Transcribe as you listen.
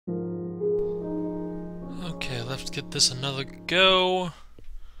Okay, let's get this another go.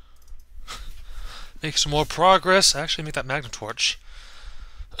 Make some more progress. Actually, make that magnet torch.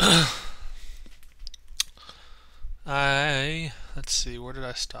 Let's see, where did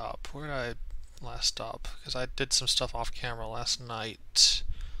I stop? Where did I last stop? Because I did some stuff off camera last night.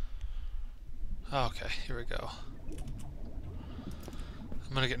 Okay, here we go.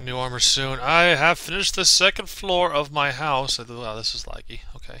 I'm gonna get new armor soon. I have finished the second floor of my house. Wow, this is laggy.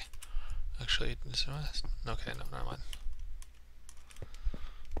 Okay. Actually, okay, no, never mind.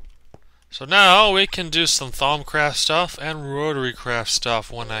 So now we can do some Thaumcraft stuff and rotary craft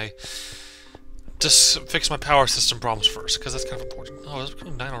stuff when I just fix my power system problems first, because that's kind of important. Oh, is it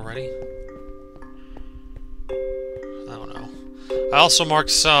becoming 9 already? I don't know. I also marked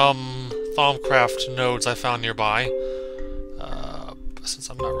some Thaumcraft nodes I found nearby.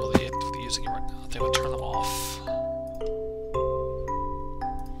 Since I'm not really actively using it right now, I think I'll turn them off.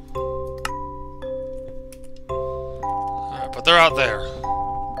 Alright, but they're out there.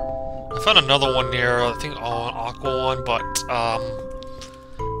 I found another one near, I think, an aqua one, but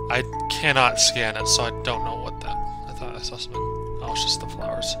I cannot scan it, so I don't know what that. I thought I saw something. Oh, it's just the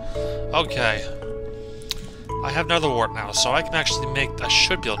flowers. Okay. I have another wart now, so I can actually make. I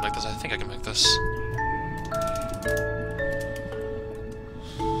should be able to make this. I think I can make this.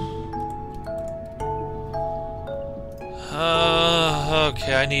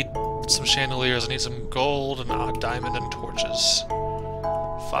 Okay, I need some chandeliers. I need some gold and diamond and torches.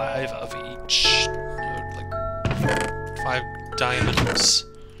 5 of each. Like 5 diamonds.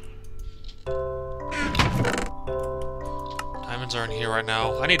 Diamonds are in here right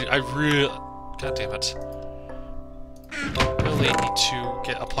now. God damn it. Really need to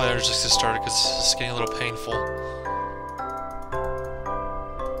get Applied Energies started because it's getting a little painful.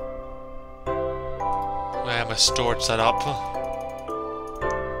 I have my storage set up.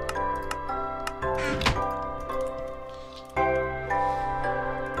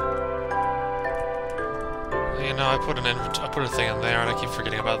 You know, I put a thing in there and I keep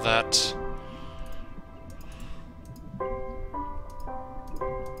forgetting about that.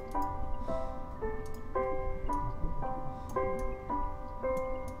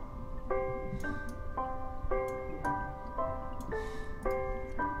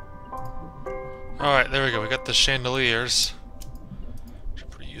 Alright, there we go. We got the chandeliers. Which are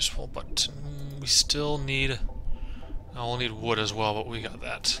pretty useful, but we still need... I'll need wood as well, but we got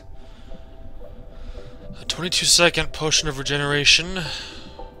that. A 22-second potion of regeneration.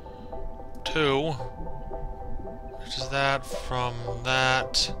 2. Which is that from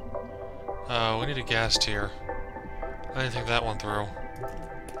that. Oh, we need a gas tier. I didn't think that one through.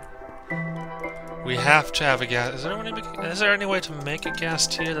 We have to have a gas. Is there any way to make a gas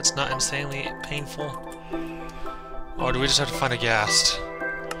tier that's not insanely painful? Or do we just have to find a ghast?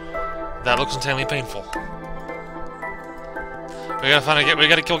 That looks insanely painful. We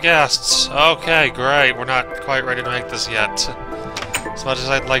gotta kill ghasts. Okay, great. We're not quite ready to make this yet. As much as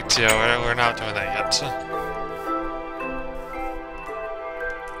I'd like to, we're not doing that yet.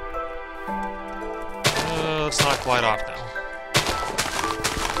 It's not quite off now.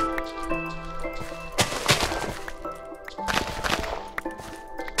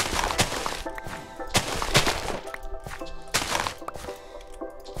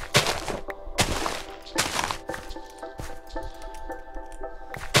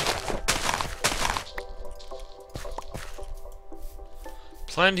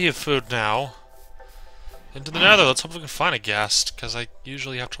 Plenty of food now. Into the nether, let's hope we can find a ghast, because I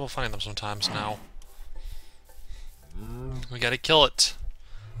usually have trouble finding them sometimes now. We gotta kill it.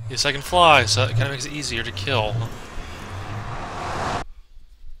 Yes, I can fly, so it kinda makes it easier to kill.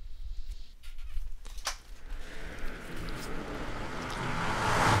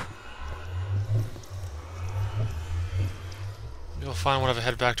 Maybe I'll find one if I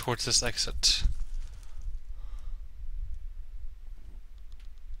head back towards this exit.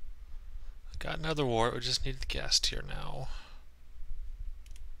 Got another wart, we just need the ghast here now.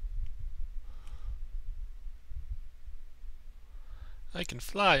 I can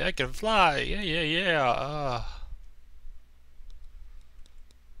fly, yeah, yeah, yeah,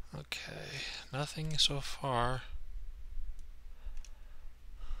 Okay, nothing so far.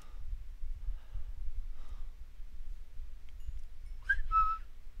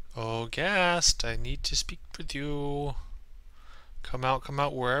 Oh, ghast, I need to speak with you. Come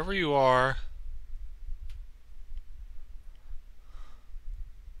out, wherever you are.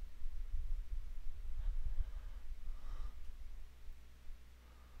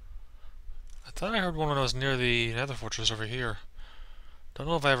 I thought I heard one when I was near the nether fortress over here. Don't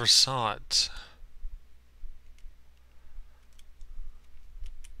know if I ever saw it.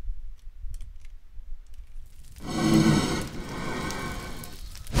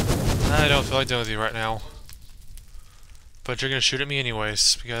 I don't feel like dealing with you right now. But you're gonna shoot at me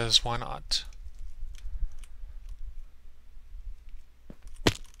anyways, because why not?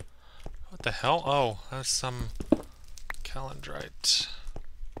 What the hell? Oh, that's some calendrite.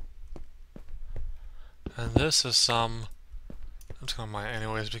 And this is some... I'm just gonna mine it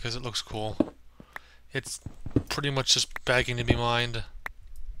anyways because it looks cool. It's pretty much just begging to be mined.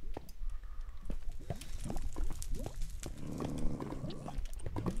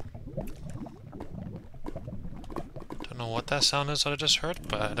 Don't know what that sound is that I just heard,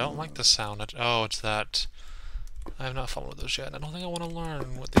 but I don't like the sound. Oh, it's that. I have not followed those yet. I don't think I want to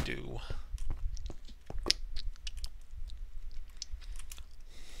learn what they do.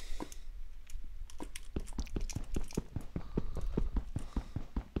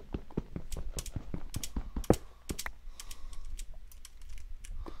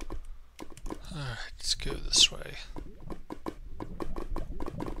 Alright, let's go this way.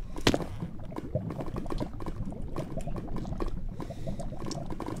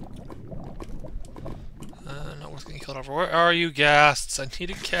 Not worth getting killed over. Where are you, ghasts? I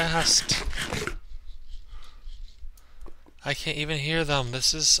need a ghast. I can't even hear them.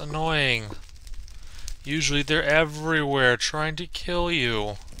 This is annoying. Usually they're everywhere trying to kill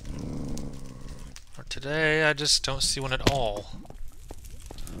you. Or today, I just don't see one at all.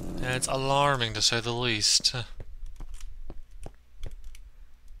 And it's alarming to say the least.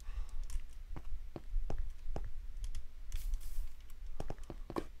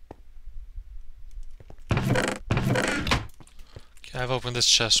 Okay, I've opened this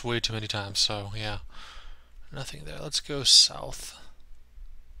chest way too many times, so yeah. Nothing there. Let's go south.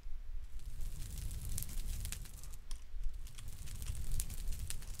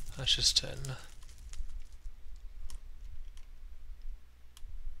 That's just 10.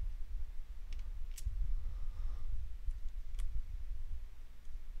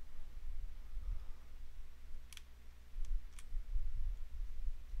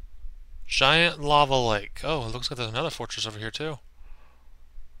 Giant lava lake. Oh, it looks like there's another fortress over here too.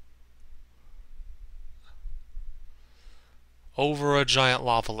 Over a giant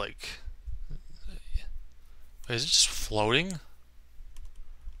lava lake. Wait, is it just floating?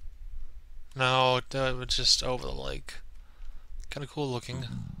 No, it's just over the lake. Kind of cool looking.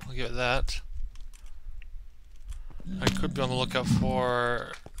 I'll give it that. I could be on the lookout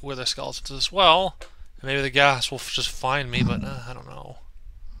for wither skeletons as well. And maybe the gas will just find me, but I don't know.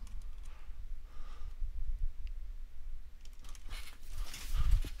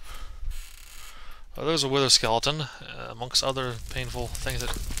 Oh, there's a wither skeleton, amongst other painful things that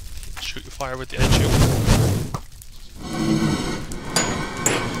shoot fire with the at you.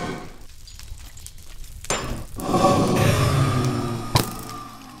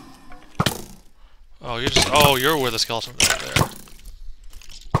 Oh, you're a wither skeleton right there.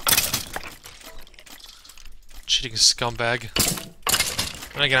 Cheating scumbag.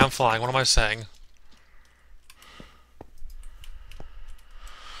 And again, I'm flying. What am I saying?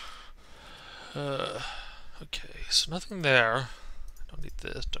 Okay, so nothing there. Don't need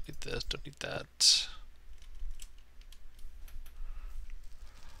this, don't need this, don't need that.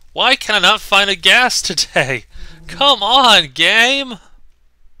 Why can I not find a gas today? Come on, game!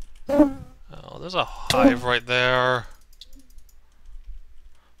 Oh, there's a hive right there.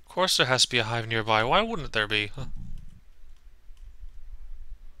 Of course there has to be a hive nearby. Why wouldn't there be? Huh.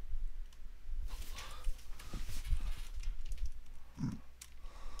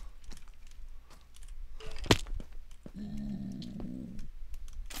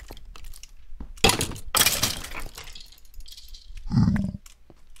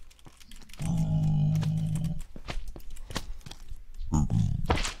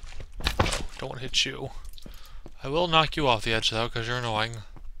 Don't want to hit you. I will knock you off the edge though, because you're annoying.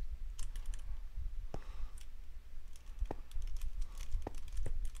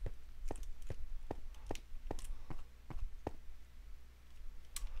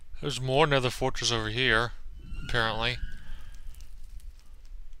 There's more nether fortress over here, apparently.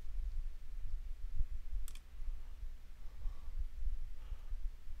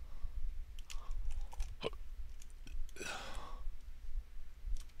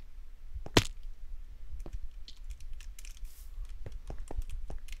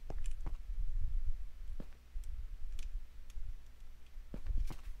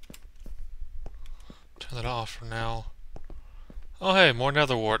 Turn that off for now. Oh hey, more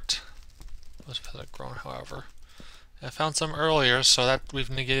nether wart. Those hasn't grown, however. I found some earlier, so that we've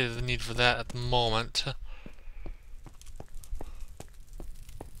negated the need for that at the moment.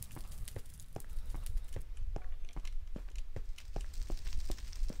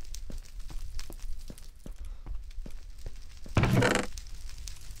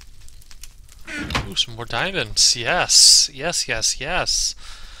 Ooh, some more diamonds. Yes. Yes, yes, yes.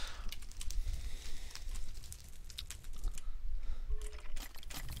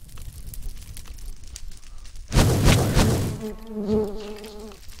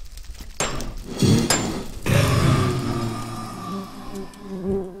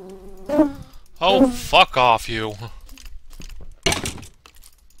 Oh, fuck off, you.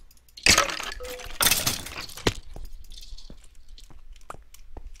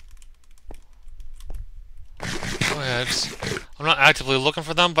 Go ahead. I'm not actively looking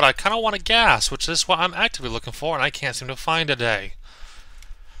for them, but I kind of want a gas, which is what I'm actively looking for, and I can't seem to find today.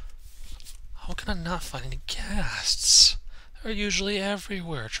 How can I not find any ghasts? They're usually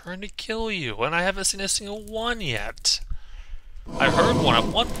everywhere, trying to kill you, and I haven't seen a single one yet. I heard one at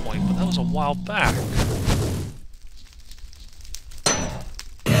one point, but that was a while back.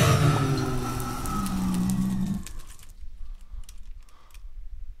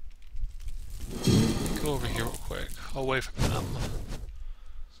 Go over here real quick, away from them.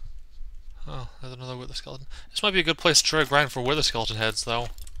 Oh, there's another wither skeleton. This might be a good place to try to grind for wither skeleton heads, though.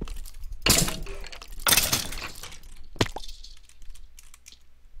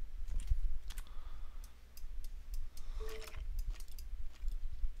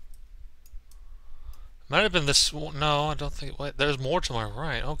 Might have been this one. No, I don't think. Wait, there's more to my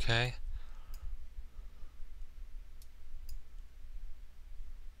right. Okay.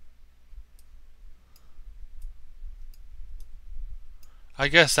 I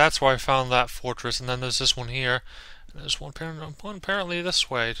guess that's where I found that fortress, and then there's this one here. And there's one apparently this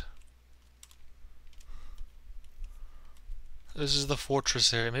way. This is the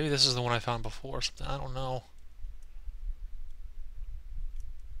fortress area. Maybe this is the one I found before or something. I don't know.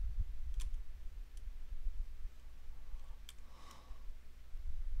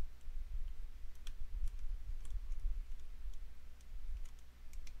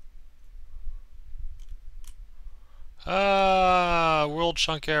 Ah, world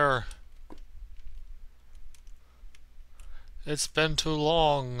chunk error. It's been too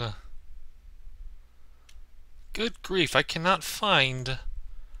long. Good grief, I cannot find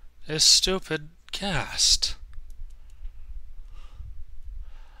this stupid cast.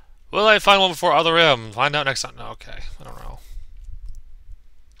 Will I find one before other M? Find out next time. No, okay, I don't know.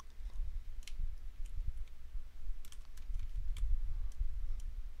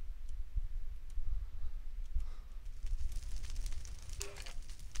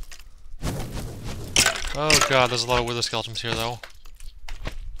 Oh god, there's a lot of wither skeletons here, though.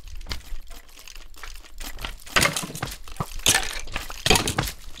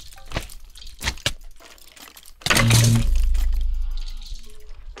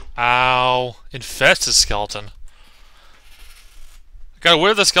 Ow. Infested skeleton. I got a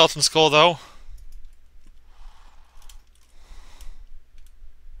wither skeleton skull, though.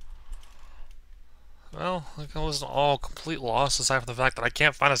 Well, like, I wasn't all complete loss, aside from the fact that I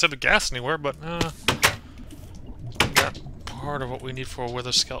can't find a sip of gas anywhere, but, got part of what we need for a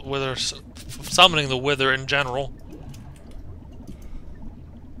wither summoning the wither in general.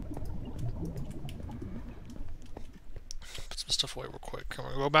 Put some stuff away real quick. I'm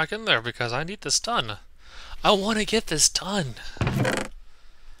gonna go back in there because I need this done. I want to get this done.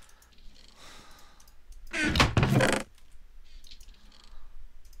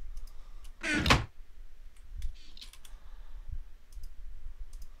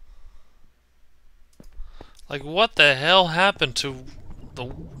 Like, what the hell happened to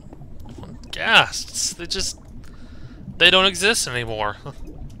the ghasts? They don't exist anymore.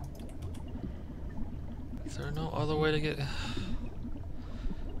 Is there no other way to get...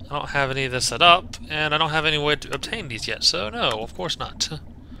 I don't have any of this set up, and I don't have any way to obtain these yet, so no, of course not.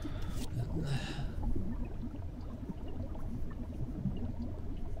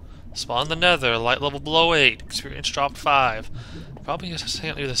 Spawn the nether, light level below 8, experience drop 5. Probably just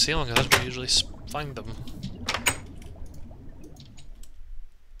hang out near the ceiling, because that's where we usually find them.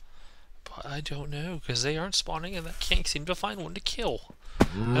 But I don't know, because they aren't spawning, and I can't seem to find one to kill.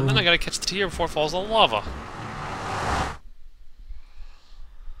 And then I gotta catch the tier before it falls in the lava.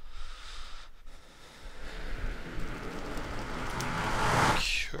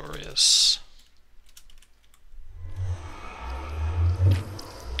 Curious.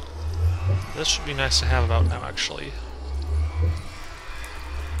 This should be nice to have about now, actually.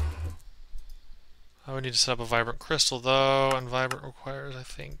 I would need to set up a vibrant crystal, though, and vibrant requires, I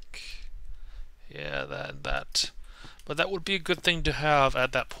think... Yeah, that. But that would be a good thing to have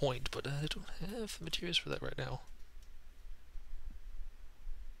at that point, but I don't have the materials for that right now.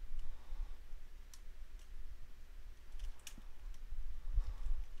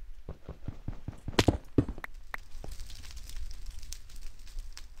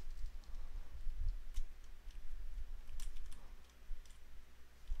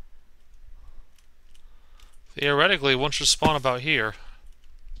 Theoretically, one should spawn about here.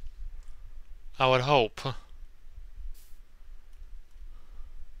 I would hope. I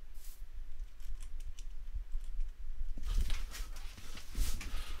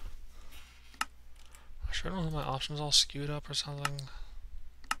sure don't have my options all skewed up or something.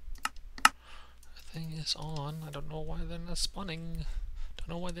 The thing is on. I don't know why they're not spawning. Don't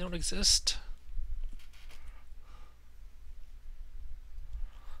know why they don't exist.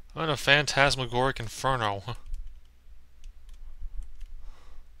 I'm in a phantasmagoric inferno.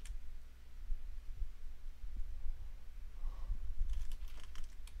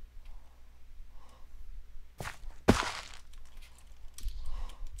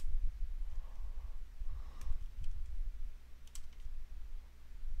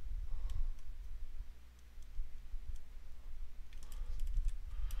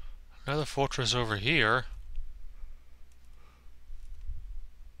 Another fortress over here.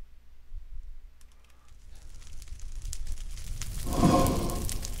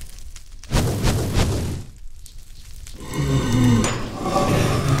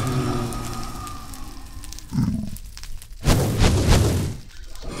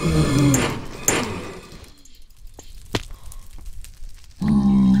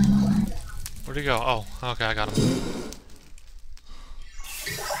 Where'd he go? Oh, okay, I got him.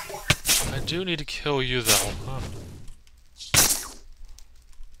 I do need to kill you, though. Huh.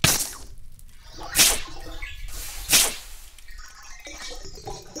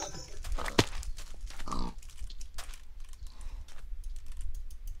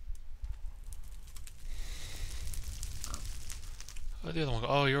 Where'd the other one go?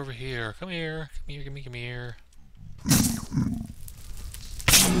 Oh, you're over here. Come here. Come here, come here.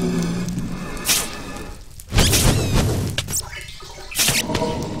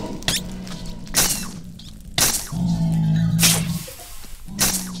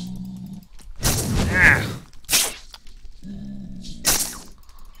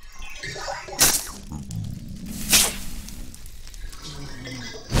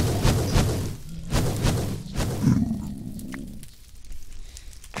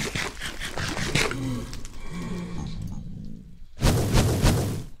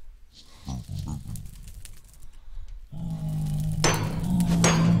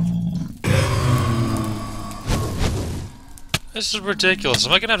 This is ridiculous.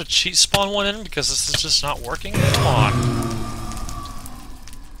 Am I gonna have to cheat spawn one in because this is just not working? Come on.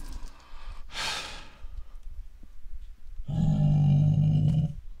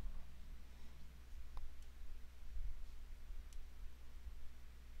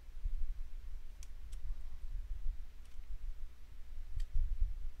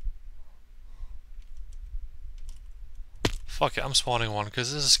 Fuck it, I'm spawning one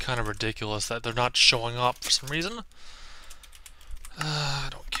because this is kind of ridiculous that they're not showing up for some reason. I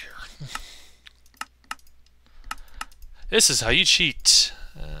don't care. This is how you cheat.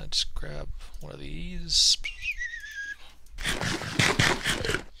 Just grab one of these.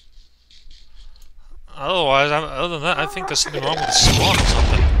 Otherwise, other than that, I think there's something wrong with the spawn or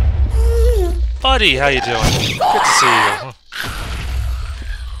something. Buddy, how you doing? Good to see you.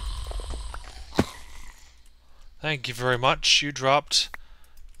 Thank you very much. You dropped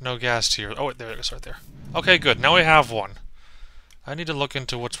no gas here. Oh, wait, there it is right there. Okay, good. Now we have one. I need to look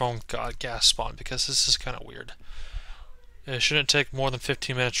into what's wrong with gas spawn, because this is kind of weird. It shouldn't take more than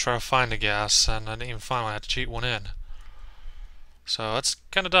 15 minutes to try to find a gas, and I didn't even find one. I had to cheat one in. So that's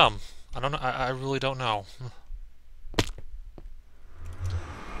kind of dumb. I don't know. I really don't know.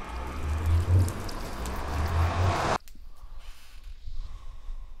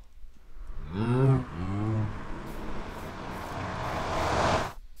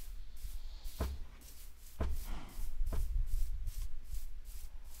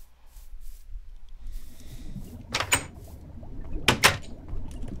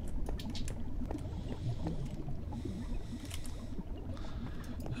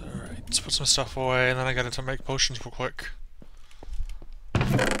 Let's put some stuff away, and then I gotta make potions real quick.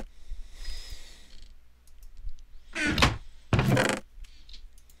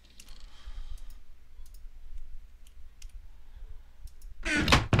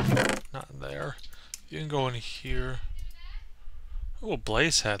 Not in there. You can go in here. Oh,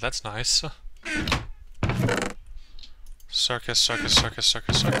 blaze head, that's nice. Circus, circus, circus,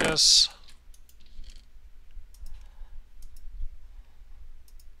 circus, circus.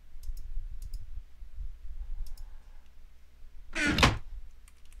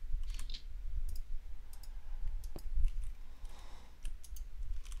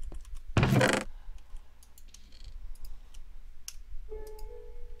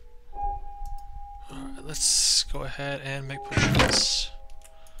 Alright, let's go ahead and make potions.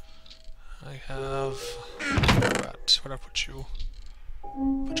 I have... Where'd I put you?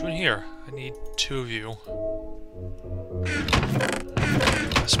 Put you in here. I need 2 of you.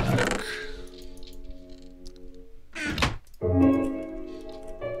 This back.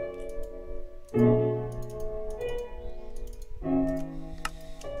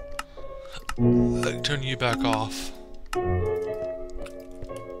 Turn you back off.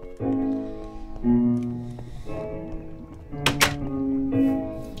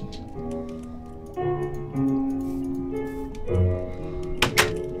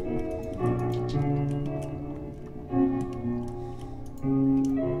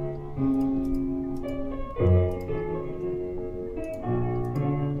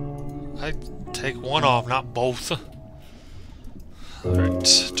 I take one off, not both.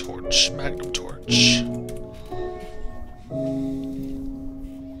 Alright, torch, magnum torch.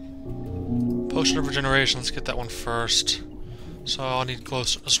 Potion of regeneration, let's get that one first. So I'll need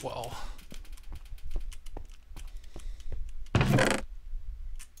glowstone as well.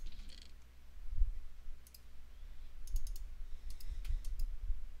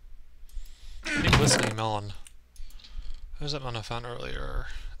 I need glistening melon. Where's that one I found earlier?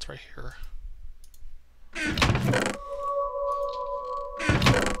 It's right here.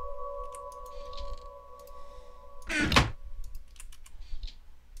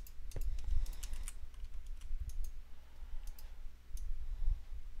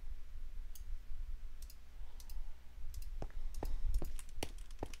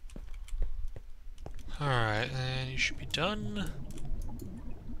 Alright, and you should be done.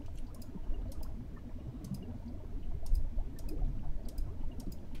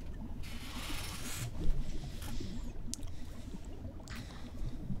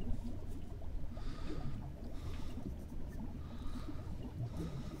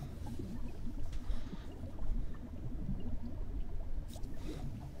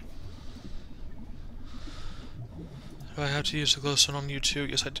 Do I have to use the glowstone on you too?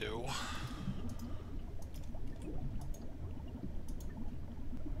 Yes, I do.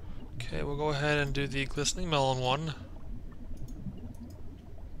 Okay, we'll go ahead and do the glistening melon one.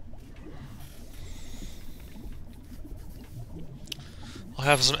 I'll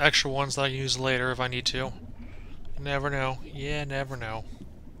have some extra ones that I can use later if I need to. You never know. Yeah, never know.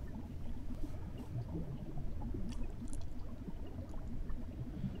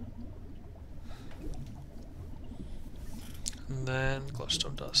 And then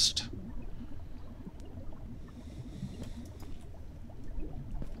glowstone dust.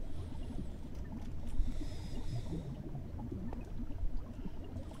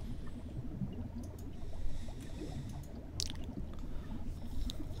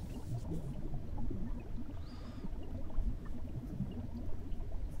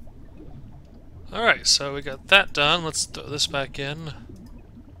 Alright, so we got that done. Let's throw this back in.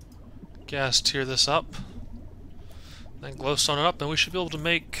 Gas tier this up. Then glowstone it up, and we should be able to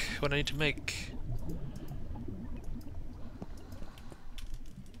make what I need to make.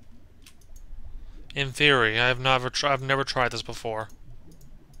 In theory, I've never tried this before.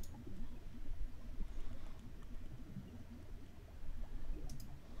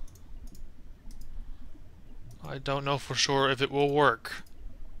 I don't know for sure if it will work.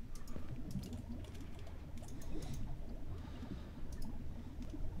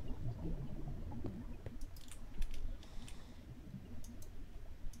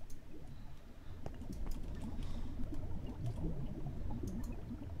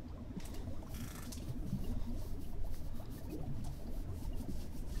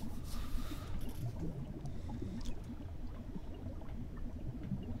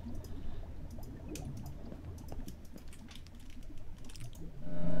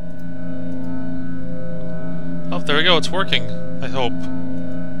 Oh, there we go, it's working, I hope.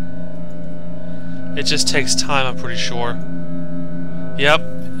 It just takes time, I'm pretty sure. Yep,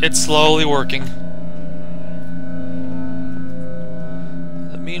 it's slowly working.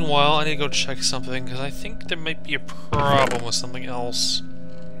 Meanwhile, I need to go check something, because I think there might be a problem with something else.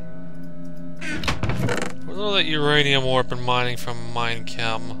 Where's all that uranium ore I've been mining from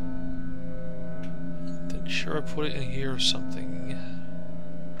Minechem? I'm sure I put it in here or something.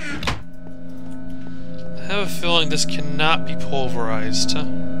 I have a feeling this cannot be pulverized.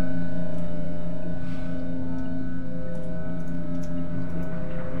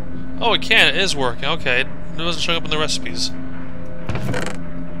 Oh, it can. It is working. Okay. It wasn't showing up in the recipes.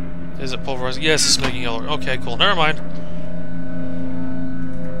 Is it pulverized? Yes, it's making yellow. Okay, cool. Never mind.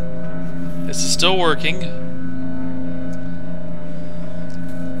 This is still working.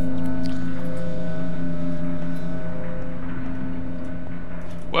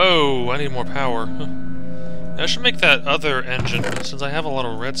 Whoa, I need more power. I should make that other engine, since I have a lot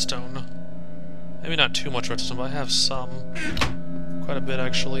of redstone. Maybe not too much redstone, but I have some. Quite a bit,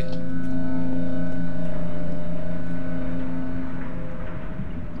 actually.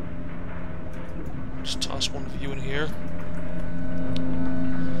 Just toss one of you in here.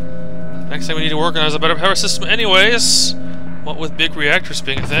 Next thing we need to work on is a better power system anyways. What with big reactors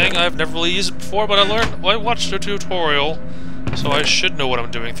being a thing, I've never really used it before, but I watched a tutorial, so I should know what I'm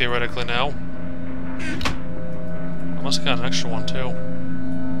doing theoretically now. I must have got an extra one too.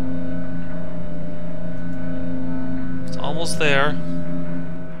 It's almost there.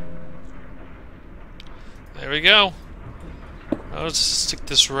 There we go. I'll just stick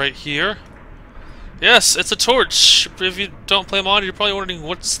this right here. Yes, it's a torch! If you don't play mod, you're probably wondering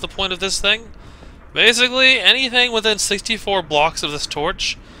what's the point of this thing? Basically, anything within 64 blocks of this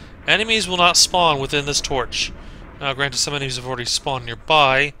torch, enemies will not spawn within this torch. Now, granted, some enemies have already spawned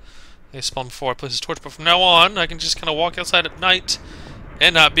nearby. They spawned before I place this torch, but from now on, I can just kind of walk outside at night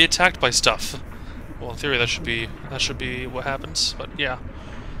and not be attacked by stuff. Well, in theory, that should be what happens, but yeah.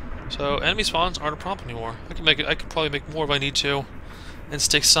 So, enemy spawns aren't a problem anymore. I could probably make more if I need to. And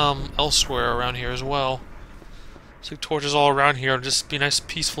stick some elsewhere around here as well. Stick torches all around here, just be a nice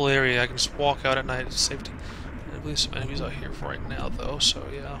peaceful area. I can just walk out at night at safety. I believe some enemies out here for right now though, so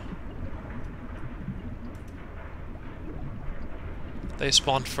yeah. They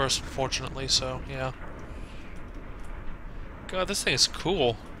spawned first, unfortunately, so yeah. God, this thing is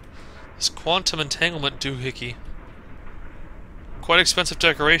cool. This quantum entanglement doohickey. Quite expensive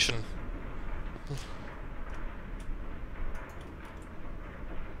decoration.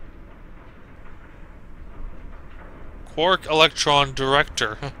 Quark Electron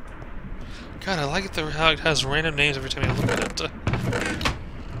Director. God, I like it how it has random names every time you look at it.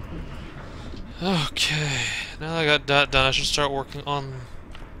 Okay, now that I got that done, I should start working on...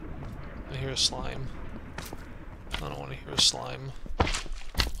 I hear a slime. I don't want to hear a slime.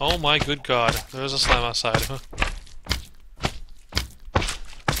 Oh my good god, there's a slime outside.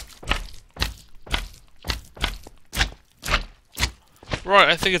 Right,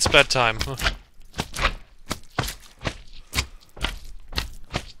 I think it's bedtime.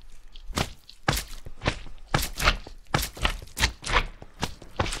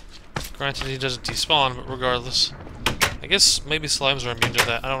 Granted, he doesn't despawn, but regardless. I guess maybe slimes are immune to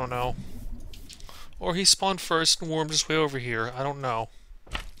that, I don't know. Or he spawned first and wormed his way over here, I don't know.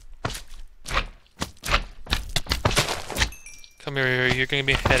 Come here, you're gonna give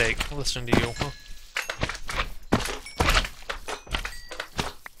me a headache listening to you.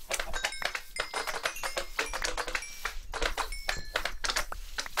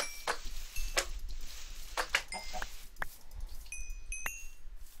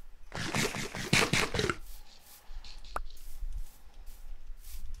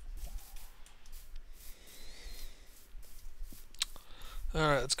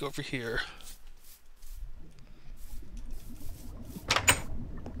 Alright, let's go over here.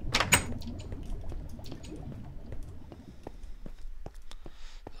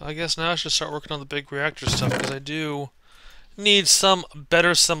 I guess now I should start working on the big reactor stuff, because I do need some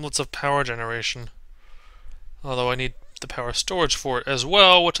better semblance of power generation. Although I need the power storage for it as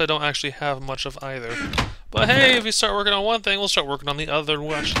well, which I don't actually have much of either. But hey, if we start working on one thing, we'll start working on the other, and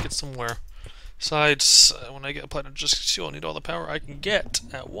we'll actually get somewhere. Besides, when I get Platinum Disc 2, I'll need all the power I can get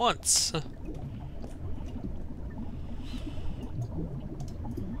at once.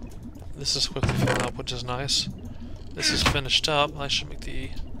 This is quickly filling up, which is nice. This is finished up. I should make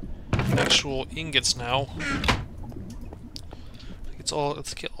the actual ingots now.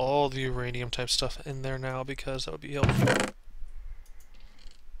 Let's get all the uranium type stuff in there now, because that would be helpful.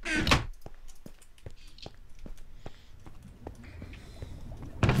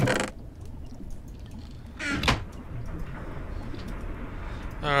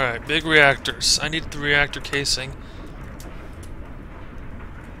 Alright, big reactors. I need the reactor casing.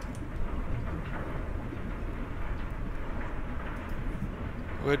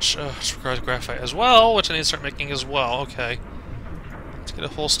 Which requires graphite as well, which I need to start making as well. Okay. Let's get a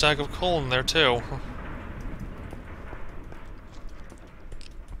whole stack of coal in there too.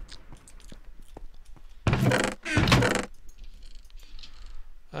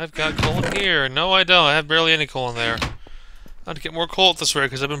 I've got coal in here. No, I don't. I have barely any coal in there. I have to get more coal at this rate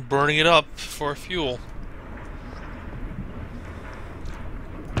because I've been burning it up for fuel.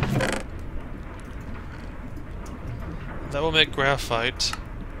 That will make graphite.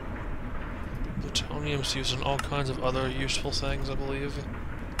 Plutonium's used in all kinds of other useful things, I believe.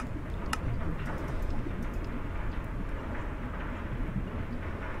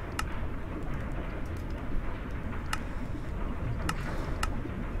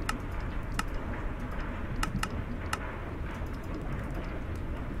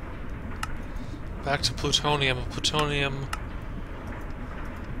 Back to plutonium. Plutonium.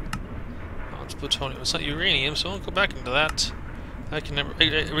 Oh, it's plutonium. It's not uranium, so I won't go back into that. I can never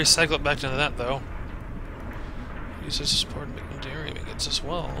recycle it back into that, though. Use this as part of making dairy ingots as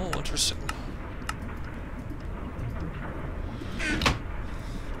well. Oh, interesting.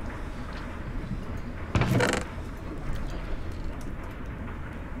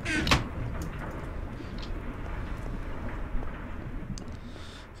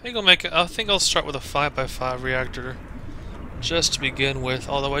 I think I'll start with a 5x5 reactor just to begin with,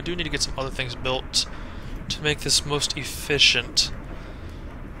 although I do need to get some other things built to make this most efficient.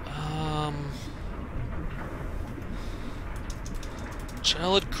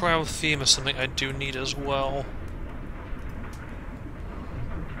 Gelid cryothem is something I do need as well.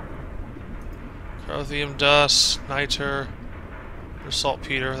 Cryothem dust, niter, or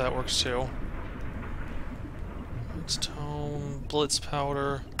saltpeter, that works too. Redstone, blitz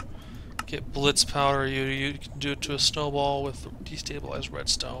powder. Get blitz powder, you can do it to a snowball with destabilized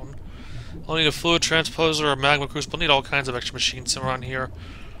redstone. I'll need a fluid transposer or magma crucible. I'll need all kinds of extra machines around here.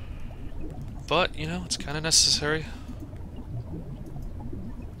 But, you know, it's kind of necessary.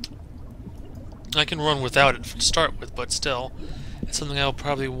 I can run without it to start with, but still, it's something I'll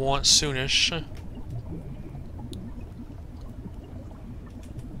probably want soonish.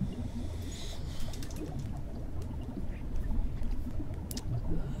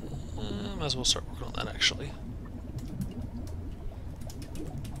 Might as well start working on that, actually.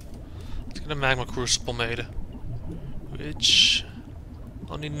 Let's get a magma crucible made. Which...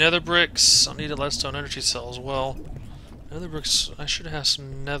 I'll need nether bricks. I'll need a leadstone energy cell as well. Nether bricks... I should have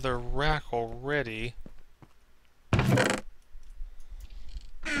some nether rack already.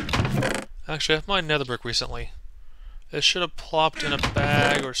 Actually, I have mined nether brick recently. It should have plopped in a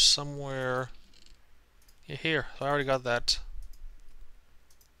bag or somewhere... Yeah, here. So I already got that.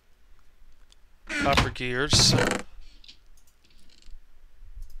 Copper gears.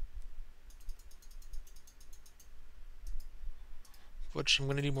 Which I'm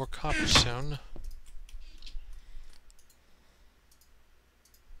going to need more copper soon.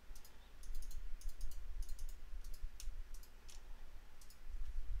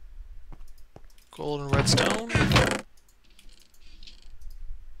 Gold and redstone.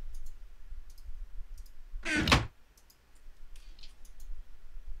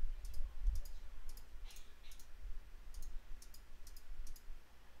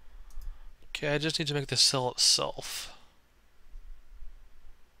 Okay, I just need to make the cell itself.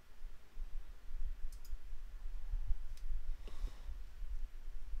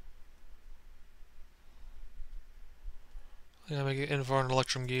 I'm gonna make it Invar and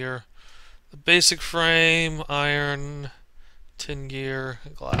Electrum gear. The basic frame, iron, tin gear,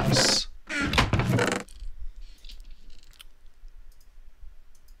 glass.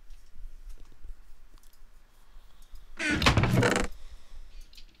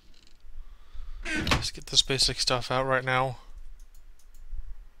 Let's get this basic stuff out right now.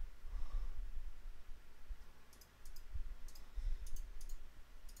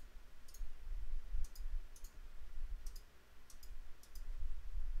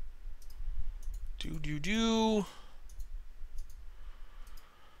 Do.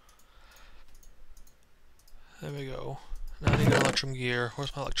 There we go. Now I need an Electrum gear.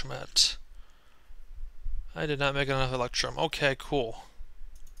 Where's my Electrum at? I did not make enough Electrum. Okay, cool.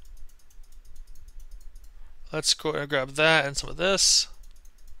 Let's go and grab that and some of this.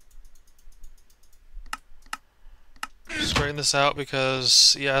 Straighten this out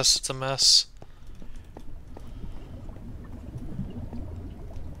because, yes, it's a mess.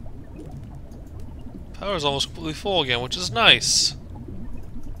 Power's almost completely full again, which is nice.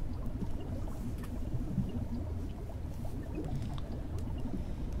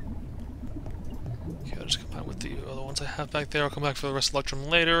 Okay, I'll just combine with the other ones I have back there. I'll come back for the rest of Electrum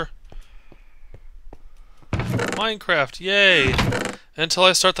later. Minecraft, yay! Until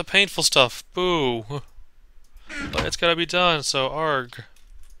I start the painful stuff. Boo! But it's gotta be done, so arg.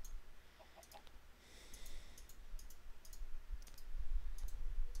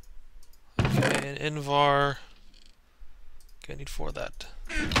 Okay, and Invar. Okay, I need 4 of that.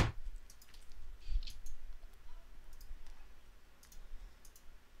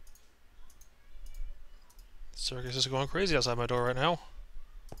 Circus is going crazy outside my door right now.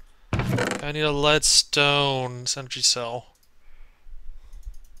 I need a leadstone energy cell.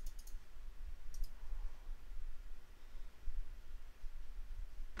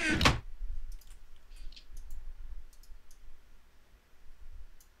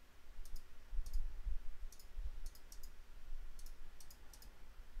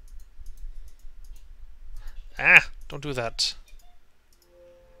 Ah! Don't do that.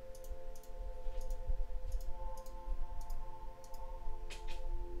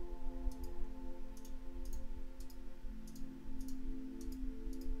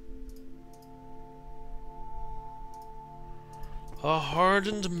 A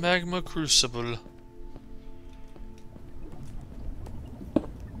hardened magma crucible.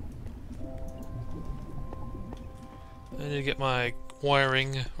 I need to get my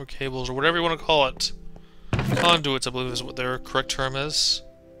wiring or cables or whatever you want to call it. Conduits, I believe is what their correct term is.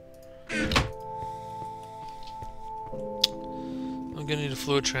 I'm gonna need a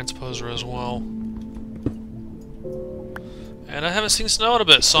fluid transposer as well. And I haven't seen snow in a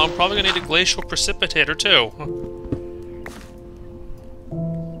bit, so I'm probably gonna need a glacial precipitator too.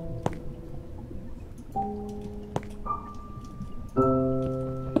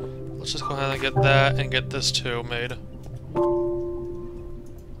 Let's just go ahead and get that and get this too made.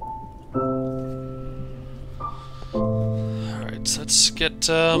 Alright, so let's get,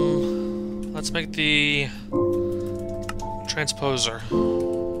 let's make the transposer.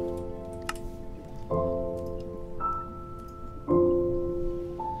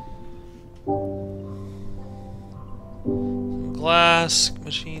 Glass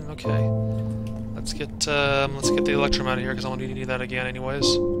machine, okay. Let's get the electrum out of here because I won't need that again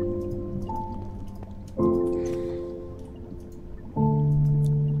anyways.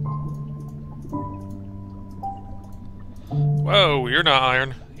 Whoa, you're not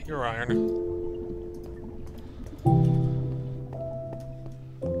iron. You're iron.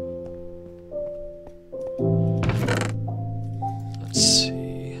 Let's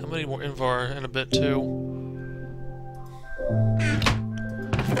see. I'm gonna need more Invar in a bit too.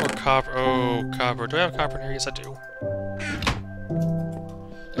 More copper. Oh, copper. Do I have copper in here? Yes, I do.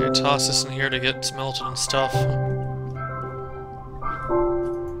 Okay, toss this in here to get smelted and stuff.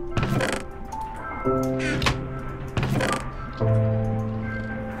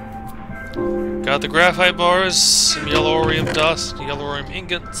 Got the graphite bars, some yellorium dust, yellorium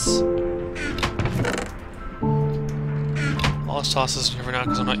ingots. I'll just toss this in here for now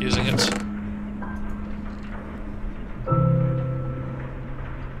because I'm not using it.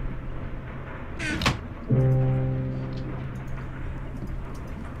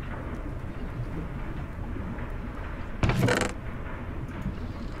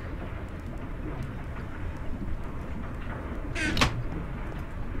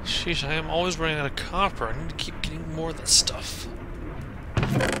 Sheesh, I am always running out of copper. I need to keep getting more of that stuff.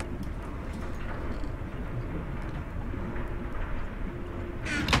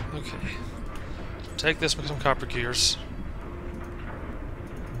 Okay. Take this, make some copper gears.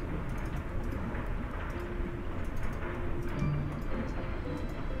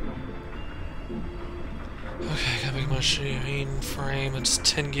 Okay, gotta make my machine frame. It's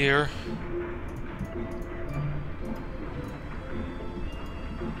 10 gear.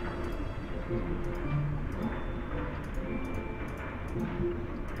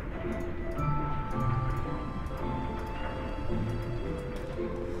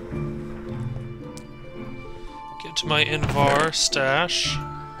 Get to my Invar stash.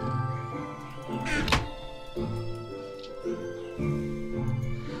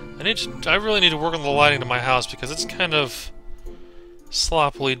 I really need to work on the lighting to my house because it's kind of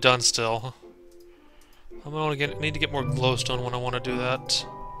sloppily done still. I'm gonna need to get more glowstone when I want to do that.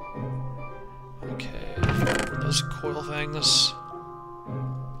 Okay, those coil things.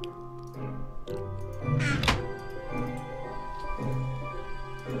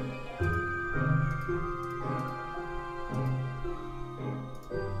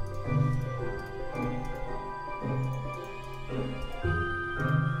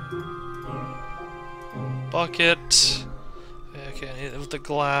 Bucket. Okay, I need it with the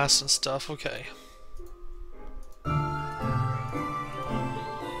glass and stuff. Okay.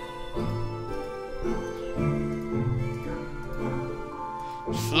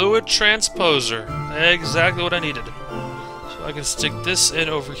 Fluid transposer. Exactly what I needed. So I can stick this in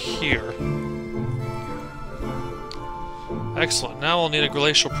over here. Excellent. Now I'll need a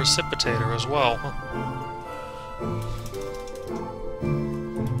glacial precipitator as well.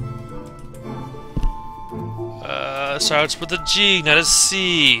 Starts with a G, not a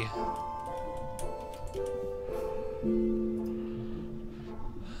C.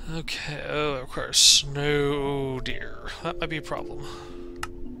 Okay, oh, of course. No, dear. That might be a problem.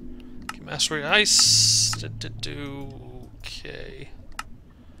 Okay, mastery ice. Okay.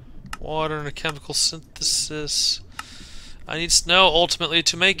 Water and a chemical synthesis. I need snow ultimately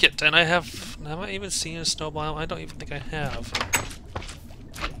to make it, and have I even seen a snow biome? I don't even think I have.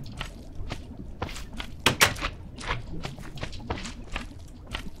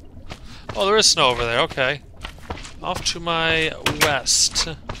 Oh, there is snow over there, okay. Off to my west.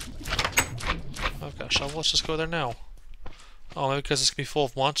 I've got a shovel, let's just go there now. Oh, maybe because it's going to be full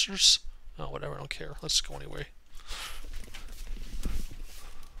of monsters? Oh, whatever, I don't care. Let's just go anyway.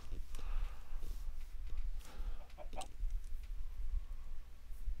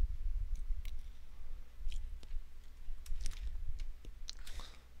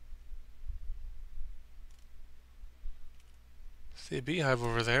 See a beehive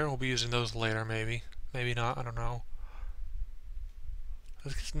over there. We'll be using those later, maybe. Maybe not. I don't know.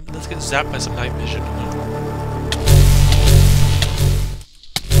 Let's get zapped by some night vision.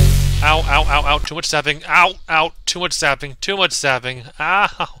 Ow, ow, ow, ow. Too much zapping. Ow, ow. Too much zapping. Too much zapping.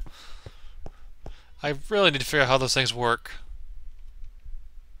 Ow. I really need to figure out how those things work.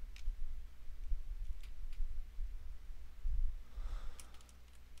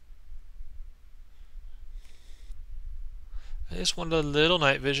 I just wanted a little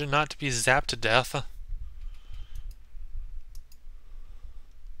night vision, not to be zapped to death.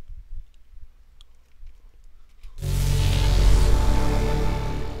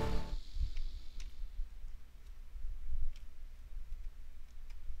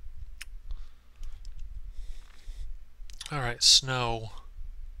 Alright, snow.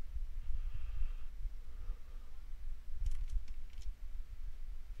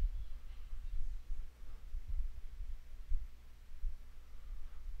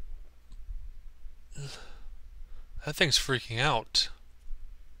 That thing's freaking out.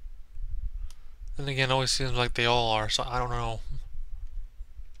 Then again, it always seems like they all are, so I don't know.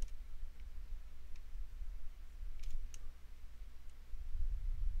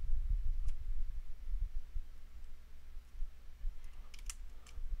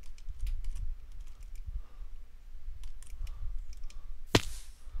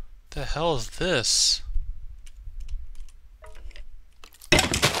 The hell is this?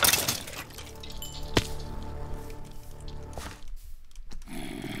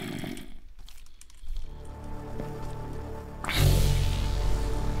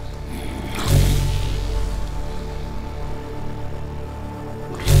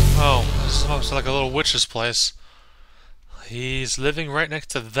 Oh, this is almost like a little witch's place. He's living right next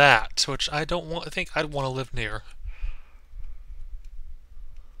to that, which I don't think I'd want to live near.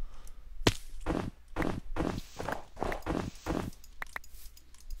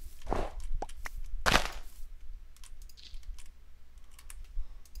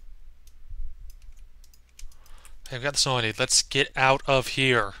 Okay, I've got the snow I need. Let's get out of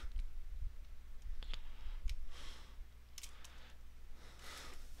here.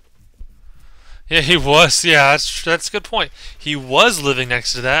 Yeah, he was. Yeah, that's a good point. He was living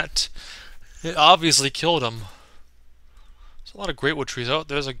next to that. It obviously killed him. There's a lot of greatwood trees. Oh,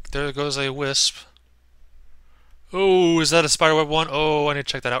 there goes a wisp. Oh, is that a spiderweb one? Oh, I need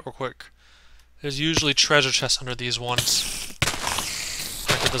to check that out real quick. There's usually treasure chests under these ones.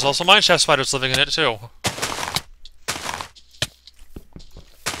 But there's also mineshaft spiders living in it too.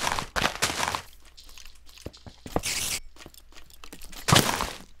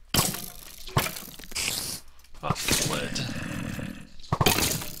 Ah, fled.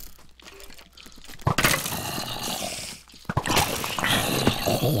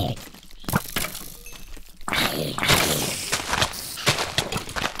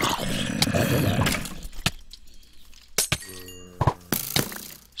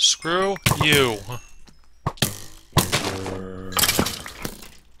 Screw you.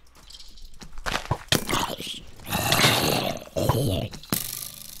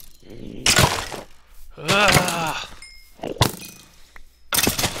 Ah.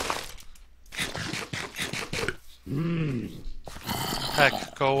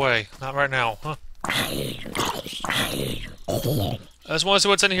 Heck, go away. Not right now, huh? I just want to see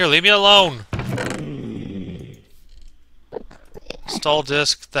what's in here. Leave me alone. Stall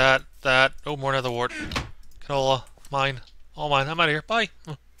disc, that. Oh, more nether wart. Canola, mine. All mine. I'm out of here. Bye.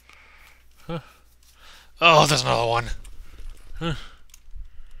 Oh, there's another one.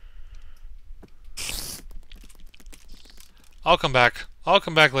 I'll come back. I'll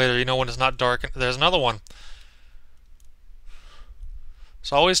come back later, you know, when it's not dark. There's another one.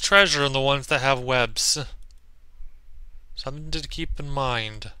 There's always treasure in the ones that have webs. Something to keep in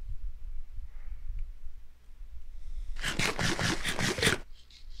mind.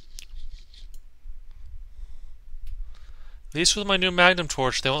 At least with my new magnum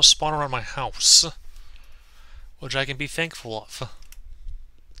torch, they won't spawn around my house. Which I can be thankful of.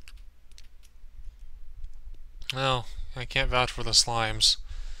 No, I can't vouch for the slimes.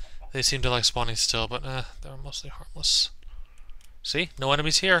 They seem to like spawning still, but they're mostly harmless. See? No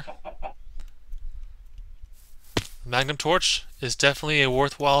enemies here. The magnum torch is definitely a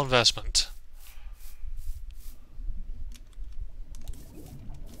worthwhile investment.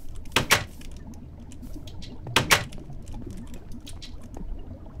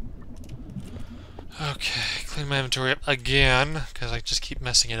 Okay, clean my inventory up again, because I just keep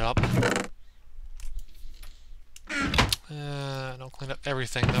messing it up. Don't clean up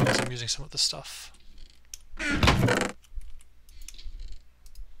everything, though, because I'm using some of the stuff.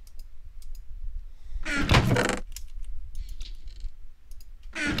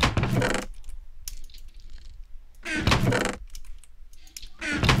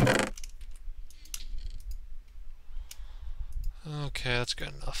 that's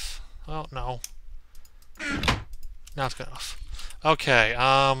good enough. Oh, no. Now it's good enough. Okay,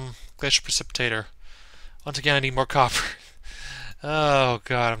 glacial precipitator. Once again, I need more copper. Oh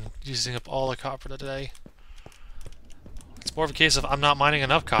god, I'm using up all the copper today. It's more of a case of I'm not mining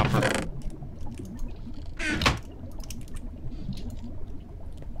enough copper.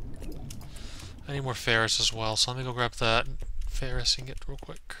 I need more ferrous as well, so let me go grab that ferrous and get real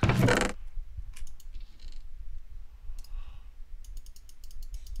quick.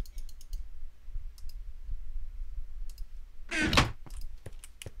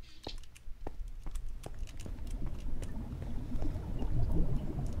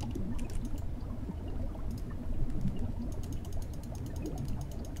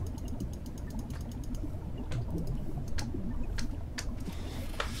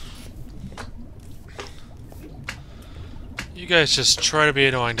 You guys just try to be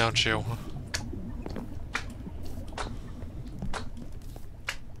annoying, don't you?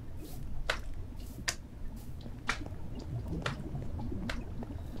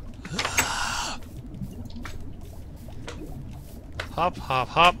 Hop, hop,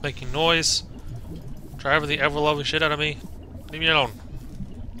 hop, making noise. Driving the ever-loving shit out of me. Leave me alone.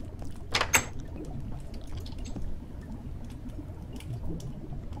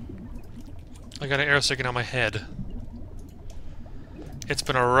 I got an arrow sticking out my head. It's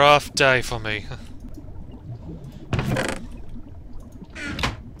been a rough day for me.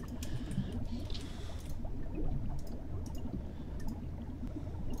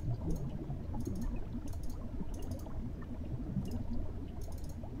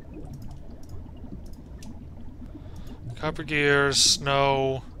 Copper gears,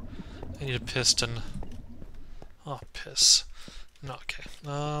 no. I need a piston. Oh, piss. No, okay.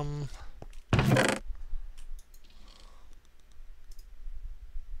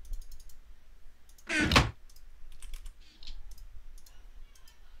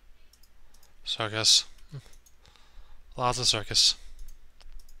 Circus. Lots of circus.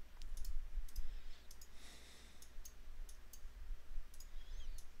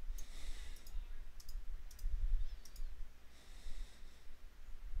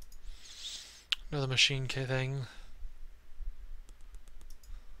 Another machine K thing.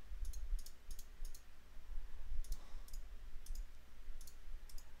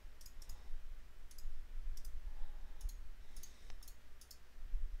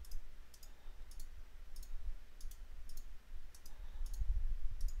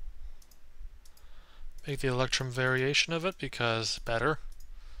 Make the electrum variation of it because better.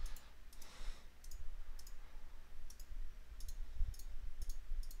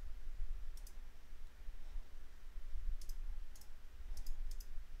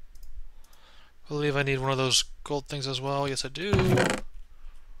 I believe I need one of those gold things as well. Yes, I do.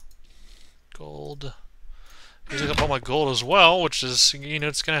 Gold. Using up all my gold as well, which is, you know,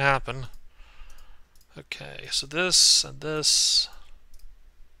 it's gonna happen. Okay, so this and this.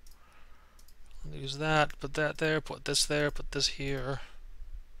 Use that, put that there, put this here.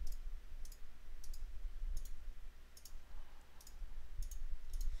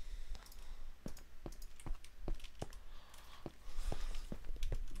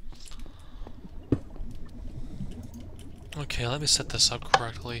 Okay, let me set this up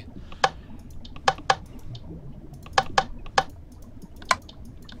correctly.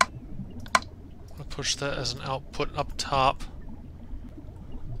 I'll push that as an output up top.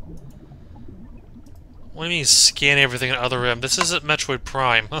 What do you mean scan everything in other rim? This isn't Metroid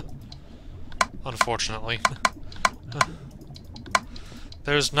Prime. Unfortunately.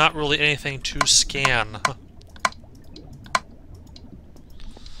 There's not really anything to scan.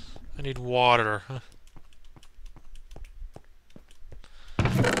 I need water.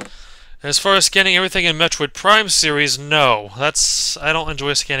 As far as scanning everything in Metroid Prime series, no. I don't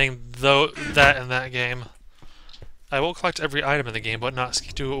enjoy scanning that in that game. I will collect every item in the game, but not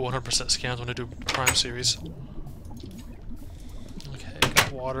do 100% scans when I do Prime series. Okay,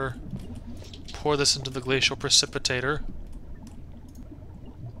 got water. Pour this into the glacial precipitator.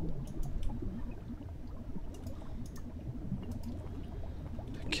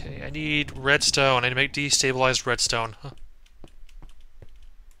 Okay, I need redstone. I need to make destabilized redstone. Huh.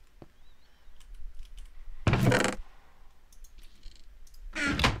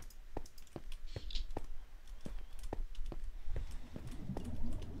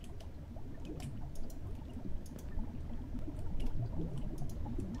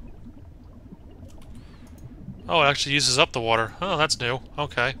 Oh, it actually uses up the water. Oh, that's new.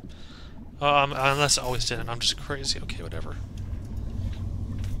 Okay. Unless it always didn't. I'm just crazy. Okay, whatever.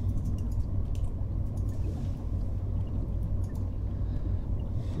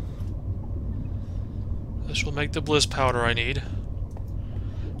 This will make the bliss powder I need.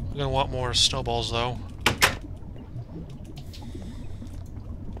 I'm gonna want more snowballs, though.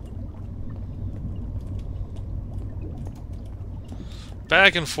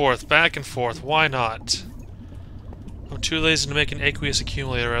 Back and forth, why not? I'm too lazy to make an aqueous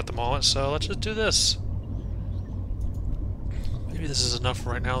accumulator at the moment, so let's just do this. Maybe this is enough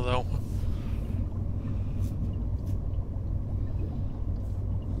right now, though.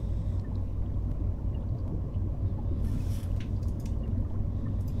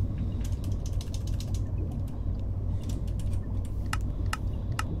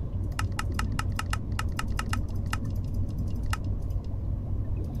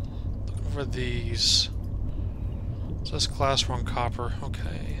 Looking for these. So that's class 1 copper,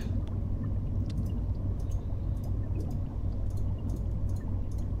 okay.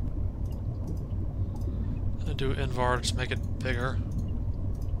 Do Invar to make it bigger.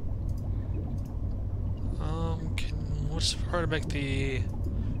 What's hard to make the...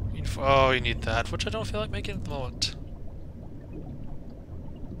 Oh, you need that, which I don't feel like making at the moment.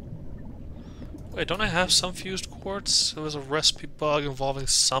 Wait, don't I have some fused quartz? It was a recipe bug involving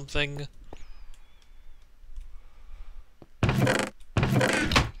something.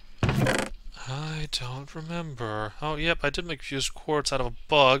 I don't remember. Oh, yep, I did make fused quartz out of a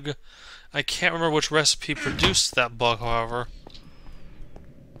bug. I can't remember which recipe produced that bug, however.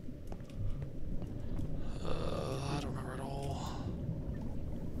 I don't remember at all.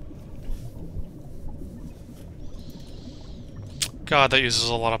 God, that uses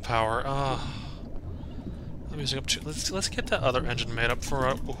a lot of power. I'm using up 2. Let's get that other engine made up for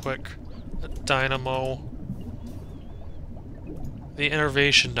real quick. A dynamo. The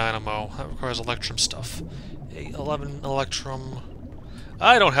innervation dynamo. That requires electrum stuff. 11 electrum.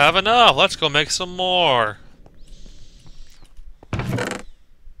 I don't have enough! Let's go make some more!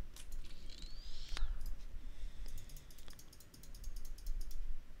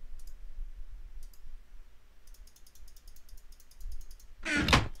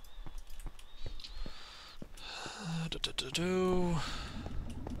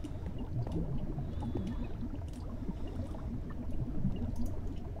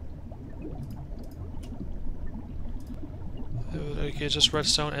 Okay, just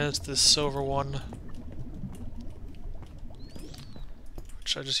redstone and it's the silver one.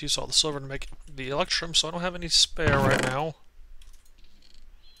 Which I just used all the silver to make the electrum, so I don't have any spare right now.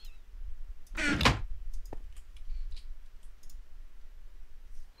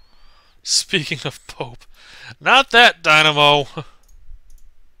 Speaking of Pope, not that dynamo!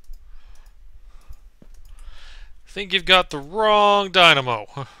 Think you've got the wrong dynamo.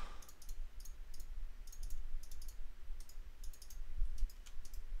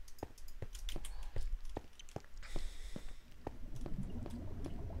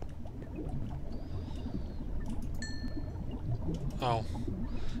 Oh.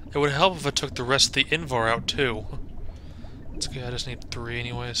 It would help if I took the rest of the Invar out, too. It's okay, I just need 3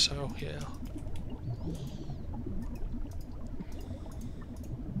 anyway, so, yeah.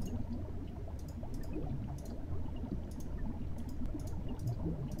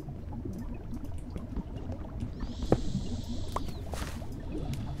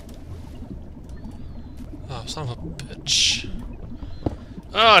 Oh, son of a bitch.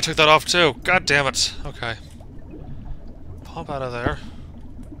 Oh, I took that off, too. God damn it. Okay. Pop out of there.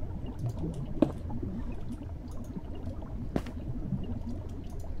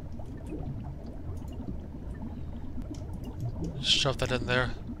 Just shove that in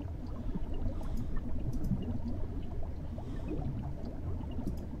there.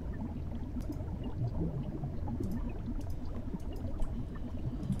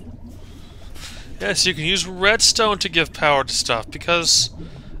 Yes, you can use redstone to give power to stuff, because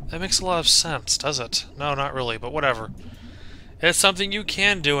that makes a lot of sense, does it? No, not really, but whatever. It's something you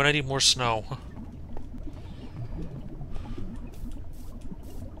can do, and I need more snow.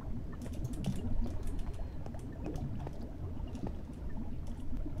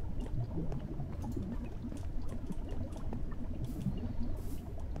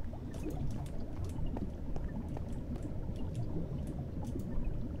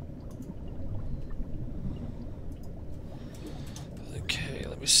 Okay,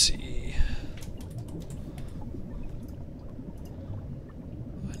 let me see.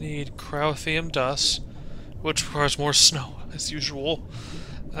 I need Crowthium dust, which requires more snow, as usual,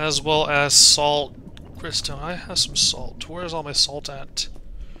 as well as salt. Crystal, I have some salt. Where's all my salt at?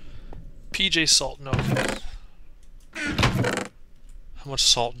 PJ salt, no. How much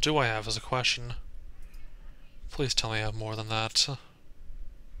salt do I have is a question. Please tell me I have more than that.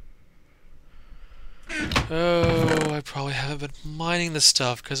 Oh, I probably haven't been mining this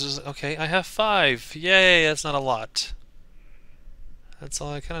stuff, because, okay, I have 5. Yay, that's not a lot. That's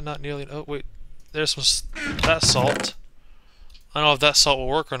all. I kind of not nearly. Oh wait, there's some that salt. I don't know if that salt will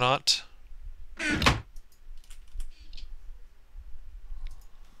work or not.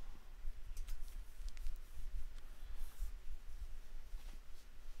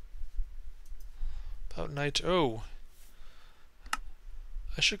 About night. Oh,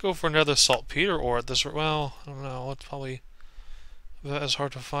 I should go for another saltpeter ore at this. Well, I don't know. It's probably about as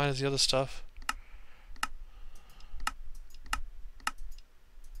hard to find as the other stuff.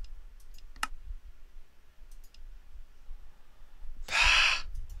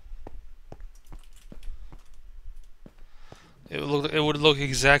 It would look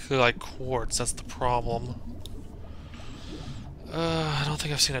exactly like quartz. That's the problem. I don't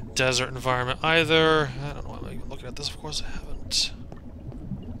think I've seen a desert environment either. I don't know why I'm looking at this. Of course, I haven't.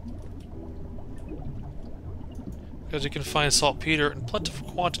 Because you can find saltpeter in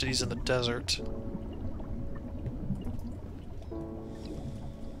plentiful quantities in the desert.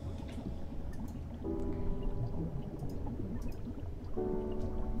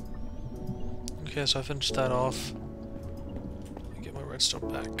 Okay, so I finished that off. Get my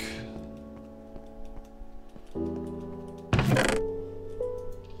redstone back.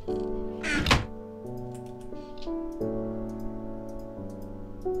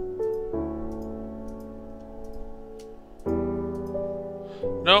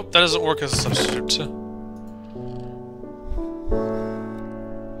 Nope, that doesn't work as a substitute.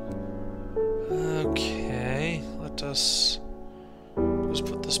 Okay, let us just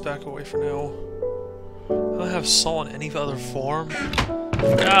put this back away for now. I don't have salt in any other form.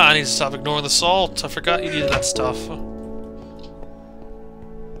 Ah, I need to stop ignoring the salt. I forgot you needed that stuff.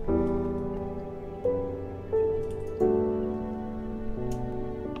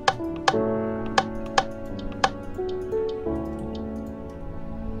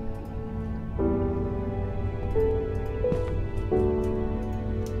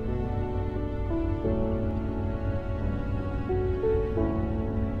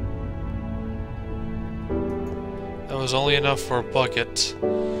 That was only enough for a bucket.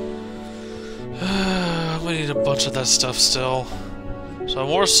 I'm gonna need a bunch of that stuff still. So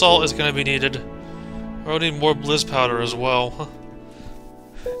more salt is gonna be needed. I'll need more bliss powder as well.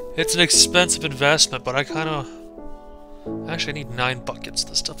 It's an expensive investment, but I kinda... Actually, I need 9 buckets of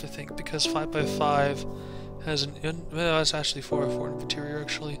this stuff, I think, because 5x5 has an... Well, it's actually 4x4 inventory,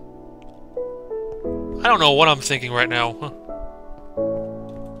 actually. I don't know what I'm thinking right now.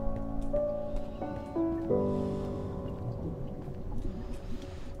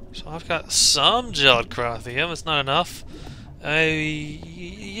 So I've got some gelid crothium, it's not enough.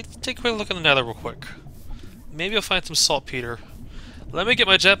 You take a quick look in the nether real quick. Maybe I'll find some saltpeter. Let me get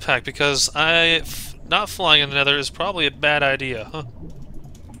my jetpack, because not flying in the nether is probably a bad idea, huh?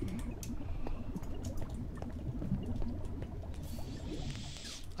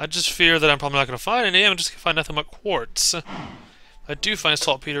 I just fear that I'm probably not going to find any, I'm just going to find nothing but quartz. I do find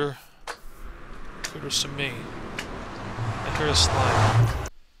saltpeter. Kudos to me. I hear a slime.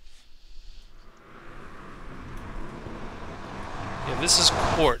 Yeah, this is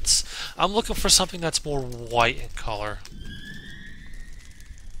quartz. I'm looking for something that's more white in color.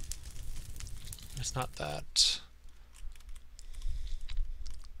 It's not that.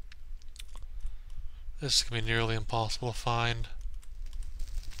 This is going to be nearly impossible to find.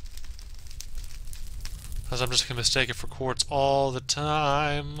 Because I'm just going to mistake it for quartz all the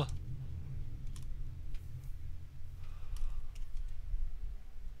time.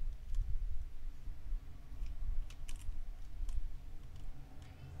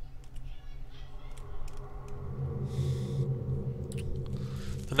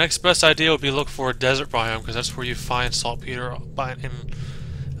 The next best idea would be look for a desert biome, because that's where you find saltpeter in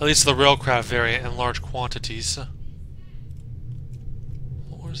at least the railcraft variant in large quantities.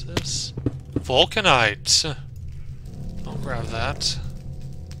 What was this? Vulcanite! I'll grab that.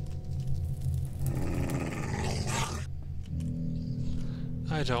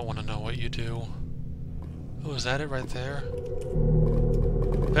 I don't want to know what you do. Oh, is that it right there?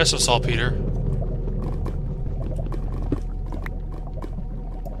 There's some saltpeter.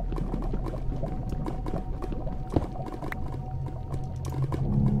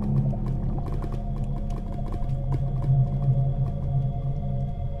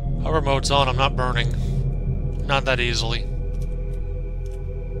 Hover mode's on, I'm not burning. Not that easily.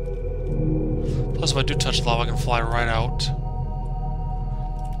 Plus, if I do touch lava, I can fly right out. So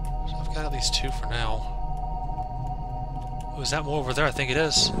I've got at least 2 for now. Oh, is that more over there? I think it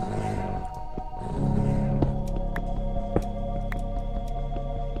is.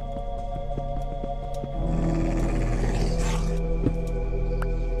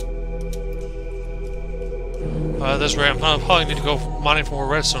 this rate, I'm probably need to go mining for more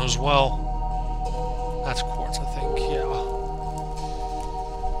redstone as well. That's quartz, I think, yeah.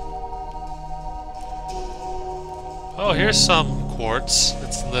 Oh, here's some quartz.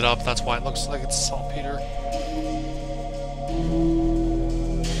 It's lit up, that's why it looks like it's saltpeter.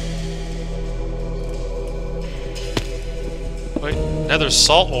 Wait, nether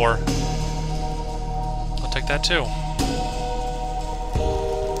salt ore. I'll take that too.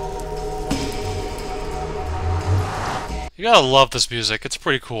 You gotta love this music, it's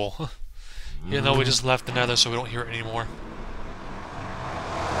pretty cool. Even though we just left the nether so we don't hear it anymore.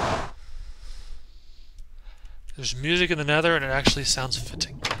 There's music in the nether and it actually sounds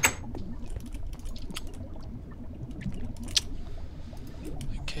fitting.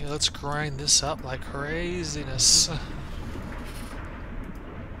 Okay, let's grind this up like craziness.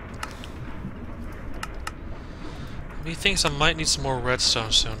 He thinks I might need some more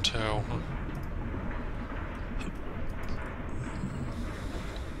redstone soon too.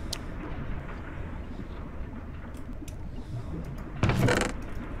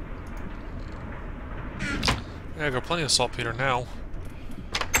 Yeah, I got plenty of saltpeter now.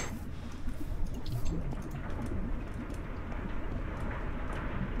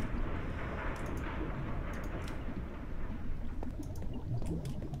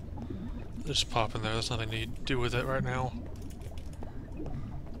 Just pop in there, there's nothing to do with it right now.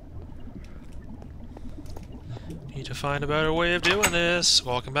 Need to find a better way of doing this.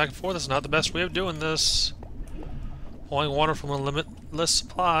 Walking back and forth is not the best way of doing this. Pulling water from a limitless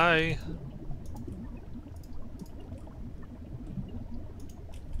supply.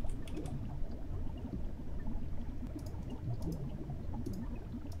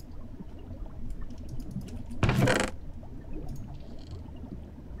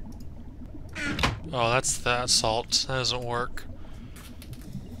 Oh, that's that salt. That doesn't work.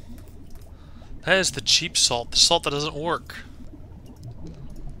 That is the cheap salt. The salt that doesn't work.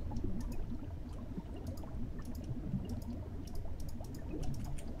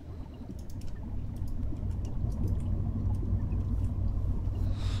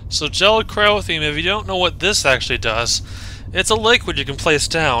 So gel cryotheme, if you don't know what this actually does, it's a liquid you can place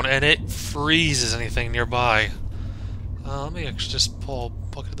down and it freezes anything nearby. Let me actually just pull a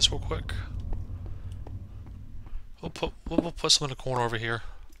bucket of this real quick. We'll put some in the corner over here.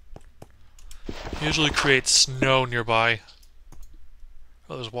 Usually creates snow nearby.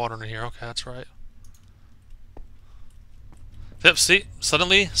 Oh, there's water in here. Okay, that's right. Yep, see?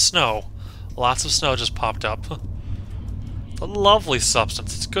 Suddenly, snow. Lots of snow just popped up. A lovely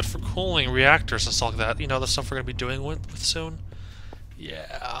substance. It's good for cooling reactors and stuff like that. You know, the stuff we're going to be doing with soon?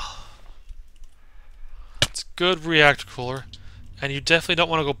 Yeah. It's a good reactor cooler. And you definitely don't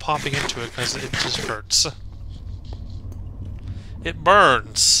want to go popping into it because it just hurts. It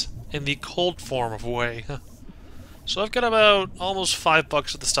burns in the cold form of way. So I've got about almost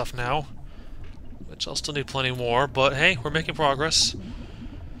 $5 of the stuff now, which I'll still need plenty more, but hey, we're making progress.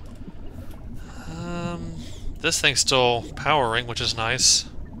 This thing's still powering, which is nice.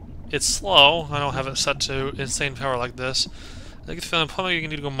 It's slow. I don't have it set to insane power like this. I get the feeling I'm probably going to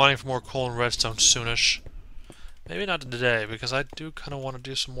need to go mining for more coal and redstone soonish. Maybe not today, because I do kind of want to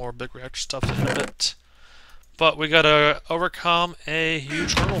do some more big reactor stuff in a bit. But we gotta overcome a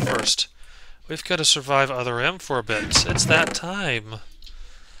huge hurdle first. We've got to survive Other M for a bit. It's that time.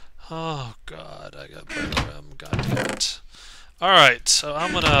 Oh god, I got Other M. God damn it. Alright, so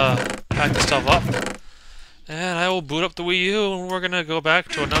I'm gonna pack this stuff up. And I will boot up the Wii U, and we're gonna go back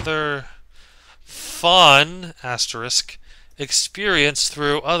to another fun, asterisk, experience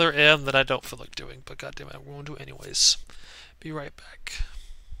through Other M that I don't feel like doing. But goddamn it, I'm going to do it anyways. Be right back.